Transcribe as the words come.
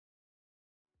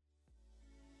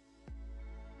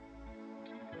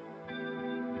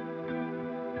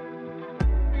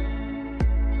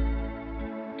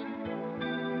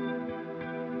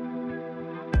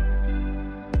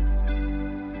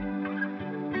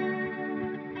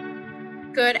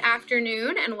Good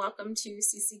afternoon and welcome to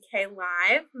CCK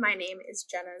Live. My name is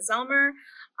Jenna Zelmer.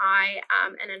 I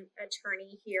am an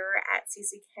attorney here at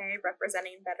CCK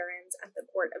representing veterans at the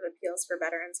Court of Appeals for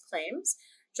Veterans Claims.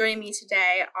 Joining me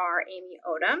today are Amy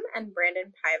Odom and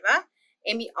Brandon Paiva.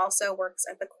 Amy also works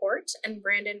at the court and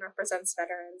Brandon represents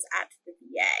veterans at the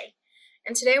VA.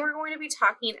 And today we're going to be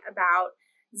talking about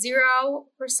 0%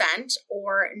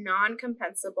 or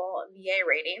non-compensable VA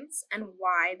ratings and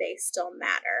why they still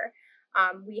matter.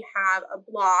 We have a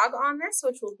blog on this,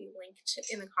 which will be linked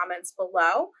in the comments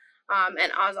below.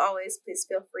 And as always, please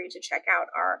feel free to check out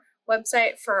our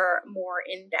website for more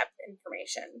in-depth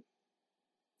information.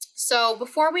 So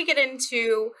before we get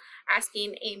into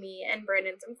asking Amy and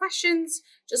Brandon some questions,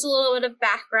 just a little bit of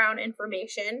background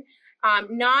information.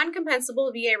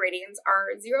 Non-compensable VA ratings are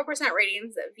 0%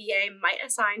 ratings that VA might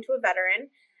assign to a veteran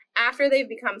after they've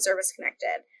become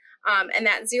service-connected. And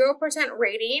that 0%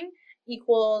 rating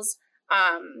equals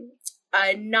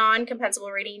a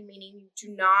non-compensable rating, meaning you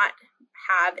do not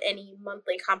have any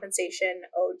monthly compensation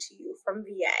owed to you from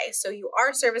VA. So you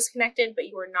are service-connected, but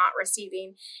you are not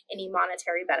receiving any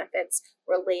monetary benefits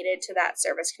related to that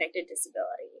service-connected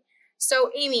disability.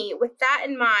 So Amy, with that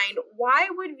in mind, why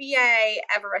would VA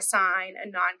ever assign a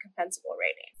non-compensable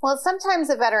rating? Well, sometimes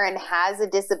a veteran has a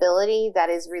disability that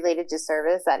is related to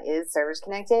service, that is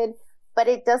service-connected, but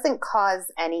it doesn't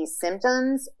cause any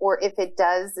symptoms, or if it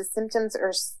does, the symptoms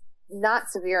are not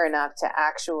severe enough to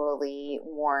actually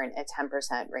warrant a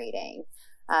 10% rating.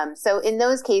 So in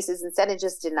those cases, instead of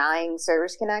just denying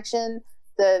service connection,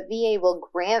 the VA will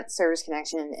grant service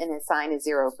connection and assign a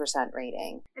 0%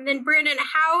 rating. And then Brandon,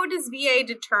 how does VA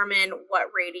determine what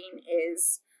rating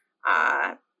is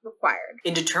required?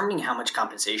 In determining how much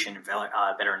compensation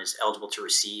a veteran is eligible to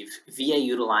receive, VA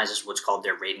utilizes what's called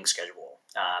their rating schedule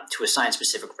to assign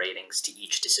specific ratings to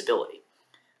each disability.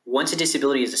 Once a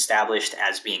disability is established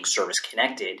as being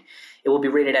service-connected, it will be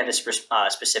rated at a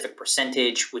specific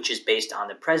percentage, which is based on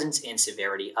the presence and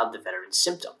severity of the veteran's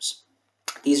symptoms.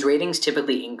 These ratings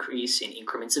typically increase in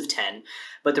increments of 10,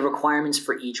 but the requirements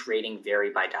for each rating vary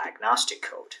by diagnostic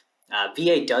code.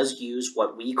 VA does use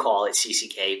what we call at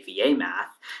CCK VA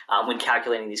math when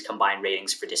calculating these combined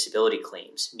ratings for disability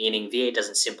claims, meaning VA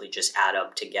doesn't simply just add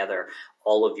up together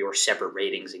all of your separate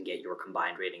ratings and get your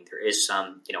combined rating. There is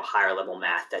some, higher level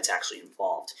math that's actually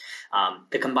involved.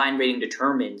 The combined rating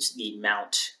determines the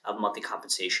amount of monthly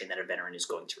compensation that a veteran is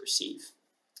going to receive.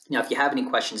 Now, if you have any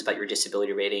questions about your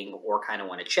disability rating or kind of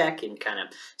want to check and kind of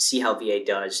see how VA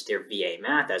does their VA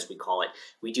math, as we call it,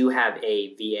 we do have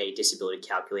a VA disability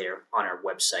calculator on our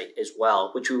website as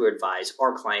well, which we would advise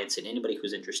our clients and anybody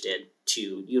who's interested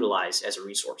to utilize as a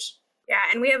resource. Yeah,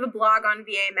 and we have a blog on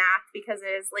VA math because it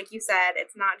is, like you said,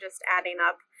 it's not just adding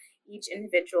up each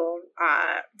individual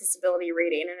disability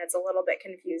rating, and it's a little bit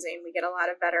confusing. We get a lot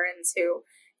of veterans who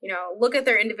look at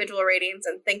their individual ratings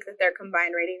and think that their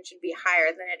combined rating should be higher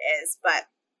than it is, but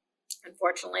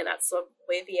unfortunately that's the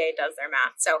way VA does their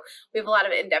math. So we have a lot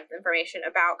of in-depth information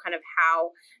about kind of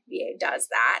how VA does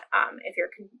that if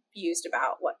you're confused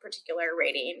about what particular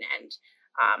rating and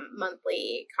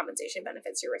monthly compensation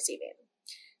benefits you're receiving.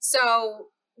 So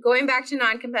going back to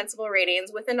non-compensable ratings,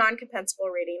 with a non-compensable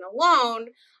rating alone,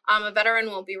 a veteran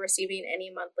won't be receiving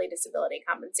any monthly disability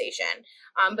compensation.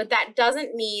 But that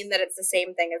doesn't mean that it's the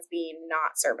same thing as being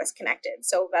not service-connected.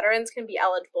 So veterans can be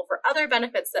eligible for other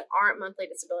benefits that aren't monthly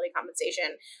disability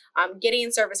compensation. Getting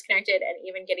service-connected and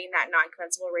even getting that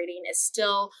non-compensable rating is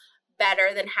still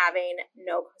better than having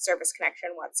no service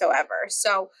connection whatsoever.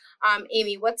 So,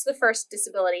 Amy, what's the first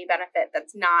disability benefit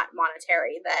that's not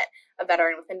monetary that a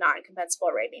veteran with a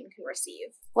non-compensable rating can receive?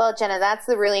 Well, Jenna, that's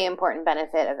the really important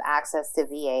benefit of access to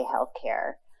VA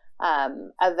healthcare.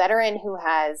 A veteran who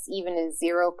has even a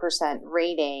 0%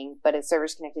 rating but a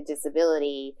service-connected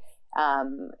disability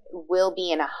will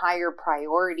be in a higher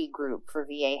priority group for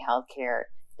VA healthcare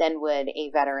than would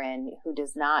a veteran who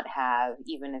does not have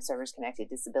even a service-connected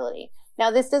disability.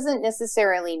 Now, this doesn't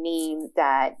necessarily mean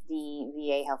that the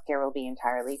VA healthcare will be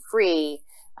entirely free.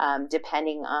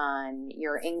 Depending on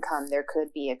your income, there could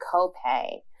be a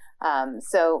copay.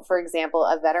 So, for example,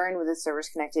 a veteran with a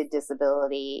service-connected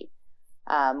disability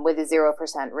with a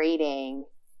 0% rating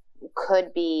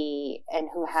could be, and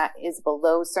who is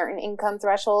below certain income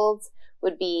thresholds,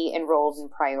 would be enrolled in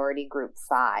priority group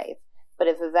 5. But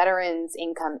if a veteran's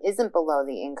income isn't below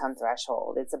the income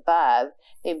threshold, it's above,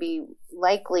 they'd be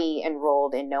likely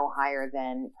enrolled in no higher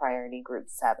than priority group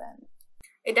 7.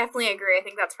 I definitely agree. I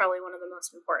think that's probably one of the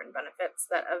most important benefits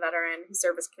that a veteran who's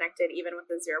service-connected, even with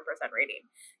a 0% rating,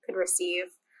 could receive.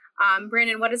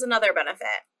 Brandon, what is another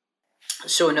benefit?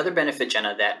 So another benefit,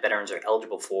 Jenna, that veterans are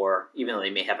eligible for, even though they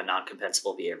may have a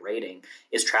non-compensable VA rating,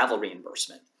 is travel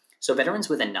reimbursement. So veterans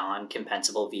with a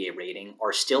non-compensable VA rating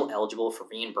are still eligible for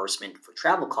reimbursement for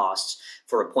travel costs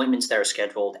for appointments that are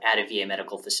scheduled at a VA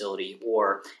medical facility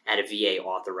or at a VA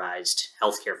authorized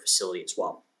healthcare facility as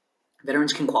well.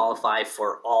 Veterans can qualify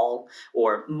for all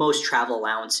or most travel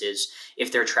allowances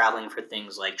if they're traveling for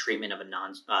things like treatment of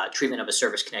a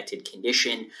service-connected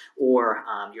condition, or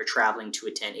you're traveling to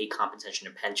attend a compensation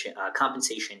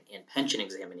and pension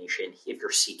examination if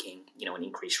you're seeking, an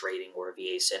increased rating, or a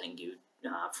VA sending you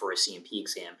for a C&P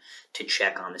exam to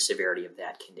check on the severity of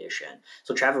that condition.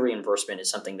 So travel reimbursement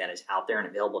is something that is out there and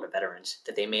available to veterans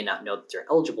that they may not know that they're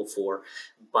eligible for,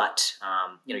 but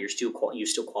you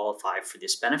still qualify for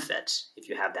this benefit if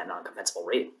you have that non-compensable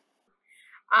rating.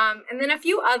 And then a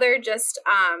few other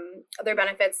other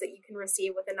benefits that you can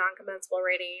receive with a non-compensable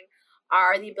rating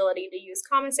are the ability to use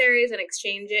commissaries and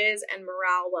exchanges and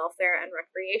morale, welfare, and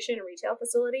recreation and retail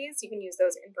facilities. You can use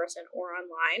those in person or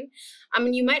online.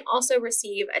 And you might also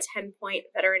receive a 10-point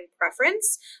veteran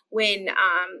preference when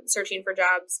searching for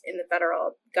jobs in the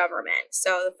federal government.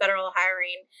 So the federal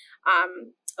hiring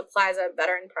applies a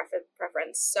veteran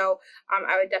preference. So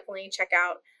I would definitely check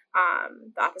out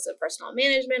the Office of Personnel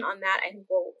Management on that. I think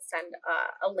we'll send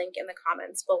a link in the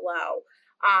comments below.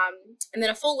 And then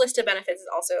a full list of benefits is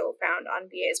also found on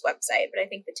VA's website. But I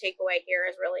think the takeaway here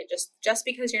is really just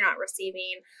because you're not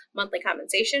receiving monthly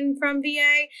compensation from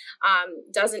VA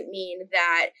doesn't mean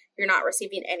that you're not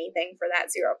receiving anything for that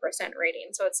 0% rating.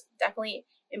 So it's definitely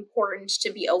important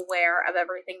to be aware of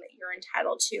everything that you're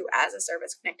entitled to as a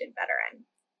service-connected veteran.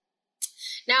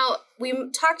 Now, we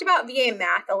talked about VA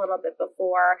math a little bit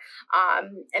before,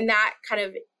 and that kind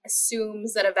of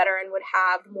assumes that a veteran would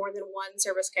have more than one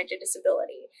service-connected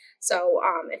disability. So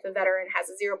if a veteran has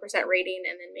a 0% rating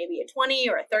and then maybe a 20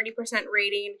 or a 30%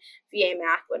 rating, VA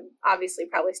math would obviously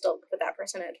probably still put that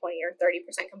person at 20 or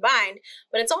 30% combined.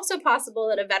 But it's also possible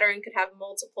that a veteran could have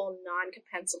multiple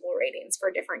non-compensable ratings for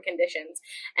different conditions.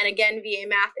 And again, VA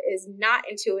math is not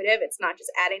intuitive. It's not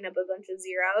just adding up a bunch of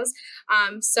zeros.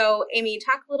 So Amy,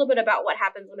 talk a little bit about what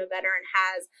happens when a veteran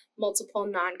has multiple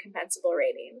non-compensable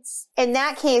ratings. In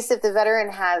that case, if the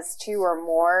veteran has 2 or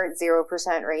more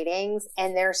 0% ratings,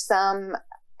 and there's some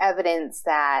evidence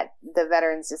that the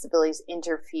veteran's disabilities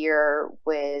interfere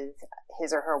with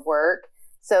his or her work,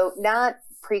 so not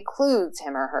precludes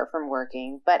him or her from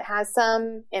working, but has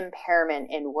some impairment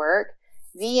in work,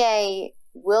 VA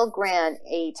will grant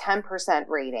a 10%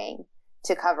 rating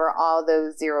to cover all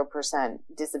those 0%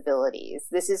 disabilities.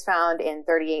 This is found in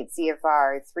 38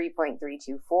 CFR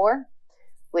 3.324,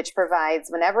 which provides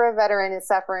whenever a veteran is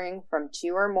suffering from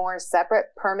 2 or more separate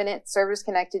permanent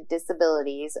service-connected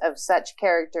disabilities of such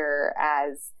character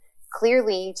as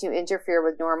clearly to interfere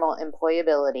with normal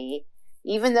employability,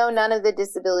 even though none of the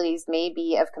disabilities may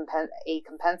be of a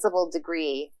compensable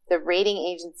degree, the rating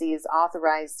agency is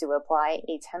authorized to apply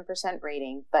a 10%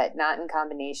 rating, but not in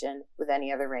combination with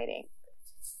any other rating.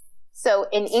 So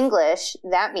in English,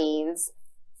 that means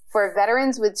for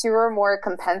veterans with 2 or more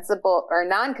compensable or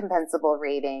non-compensable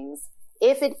ratings,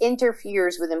 if it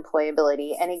interferes with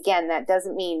employability, and again, that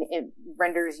doesn't mean it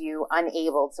renders you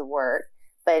unable to work,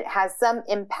 but it has some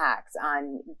impacts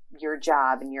on your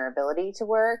job and your ability to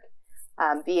work,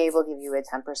 VA will give you a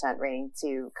 10% rating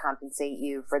to compensate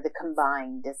you for the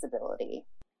combined disability.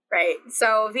 Right.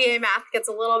 So VA math gets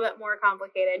a little bit more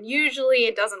complicated. Usually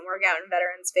it doesn't work out in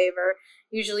veterans' favor.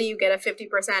 Usually you get a 50%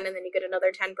 and then you get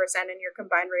another 10% and your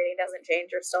combined rating doesn't change.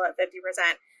 You're still at 50%.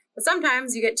 But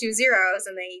sometimes you get 2 zeros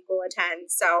and they equal a 10.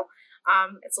 So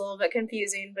it's a little bit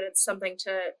confusing, but it's something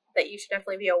that you should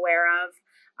definitely be aware of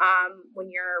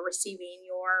when you're receiving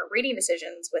your rating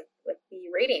decisions with the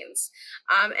ratings.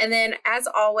 And then as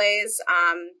always,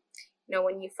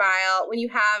 when you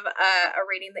have a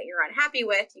rating that you're unhappy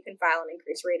with, you can file an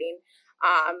increased rating.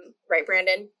 Right,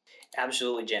 Brandon?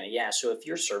 Absolutely, Jenna. Yeah. So if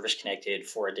you're service connected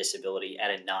for a disability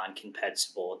at a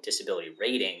non-compensable disability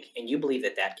rating, and you believe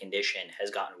that condition has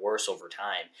gotten worse over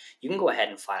time, you can go ahead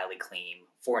and file a claim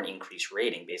for an increased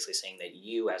rating, basically saying that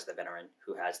you, as the veteran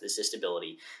who has this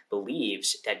disability,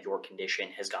 believes that your condition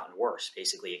has gotten worse,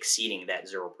 basically exceeding that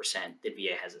 0% that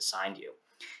VA has assigned you.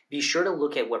 Be sure to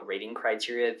look at what rating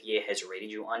criteria VA has rated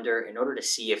you under in order to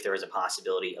see if there is a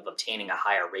possibility of obtaining a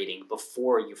higher rating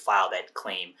before you file that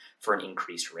claim for an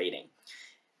increased rating.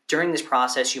 During this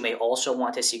process, you may also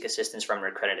want to seek assistance from an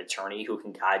accredited attorney who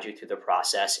can guide you through the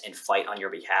process and fight on your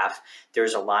behalf.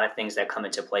 There's a lot of things that come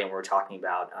into play when we're talking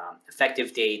about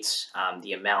effective dates,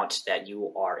 the amount that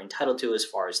you are entitled to as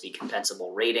far as the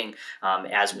compensable rating.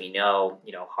 As we know,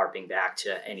 harping back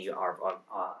to any of our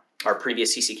our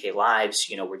previous CCK lives,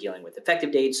 we're dealing with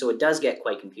effective dates, so it does get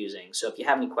quite confusing. So if you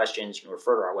have any questions,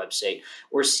 refer to our website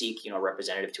or seek, a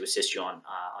representative to assist you on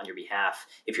your behalf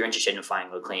if you're interested in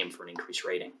filing a claim for an increased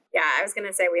rating. Yeah, I was going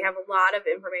to say we have a lot of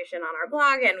information on our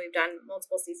blog, and we've done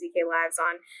multiple CCK lives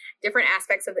on different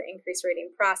aspects of the increased rating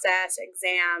process,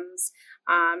 exams,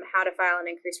 how to file an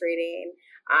increased rating,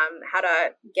 how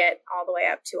to get all the way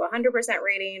up to 100%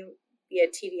 rating via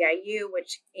TDIU,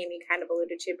 which Amy kind of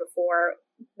alluded to before,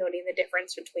 noting the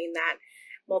difference between that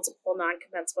multiple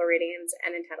non-compensable ratings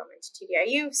and entitlement to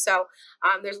TDIU. So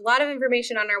there's a lot of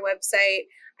information on our website.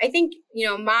 I think,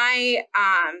 my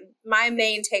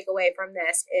main takeaway from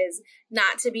this is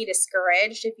not to be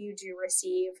discouraged if you do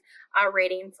receive a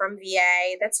rating from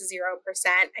VA that's 0%.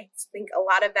 I think a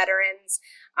lot of veterans,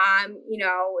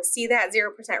 see that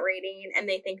 0% rating and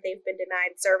they think they've been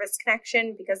denied service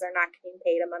connection because they're not getting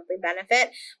paid a monthly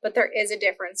benefit. But there is a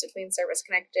difference between being service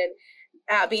connected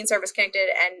and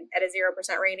at a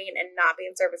 0% rating and not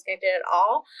being service connected at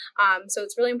all. So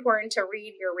it's really important to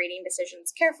read your rating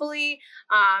decisions carefully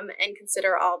and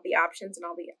consider all the options and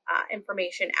all the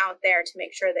information out there to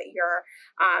make sure that you're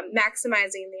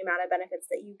maximizing the amount of benefits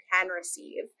that you can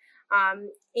receive.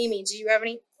 Amy, do you have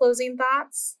any closing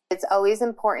thoughts? It's always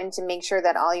important to make sure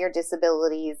that all your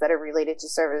disabilities that are related to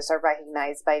service are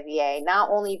recognized by VA, not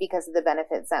only because of the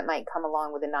benefits that might come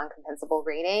along with a non-compensable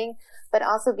rating, but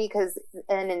also because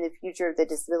in the future, if the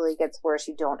disability gets worse,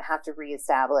 you don't have to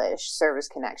reestablish service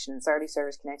connection. It's already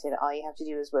service connected. All you have to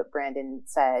do is what Brandon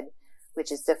said,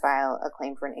 which is to file a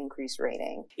claim for an increased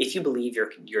rating. If you believe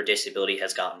your disability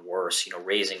has gotten worse,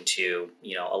 raising to,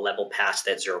 a level past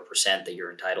that 0% that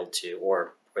you're entitled to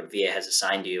or what VA has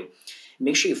assigned you,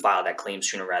 make sure you file that claim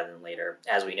sooner rather than later.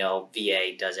 As we know,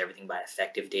 VA does everything by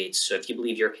effective dates. So if you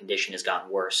believe your condition has gotten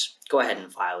worse, go ahead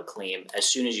and file a claim as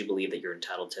soon as you believe that you're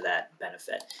entitled to that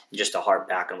benefit. And just to harp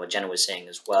back on what Jenna was saying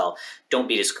as well, don't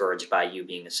be discouraged by you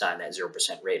being assigned that 0%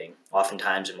 rating.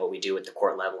 Oftentimes in what we do at the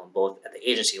court level and both at the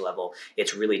agency level,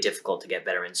 it's really difficult to get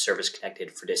veterans service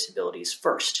connected for disabilities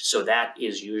first. So that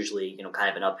is usually, kind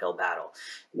of an uphill battle.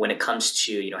 When it comes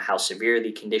to, how severe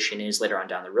the condition is later on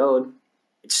down the road,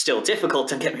 it's still difficult,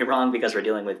 don't get me wrong, because we're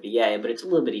dealing with VA, but it's a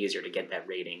little bit easier to get that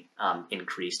rating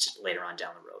increased later on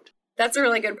down the road. That's a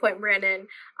really good point, Brandon.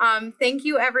 Thank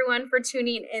you, everyone, for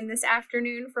tuning in this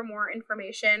afternoon. For more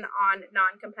information on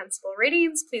non-compensable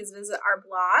ratings, please visit our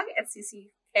blog at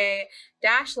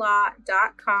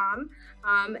cck-law.com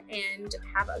and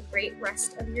have a great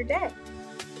rest of your day.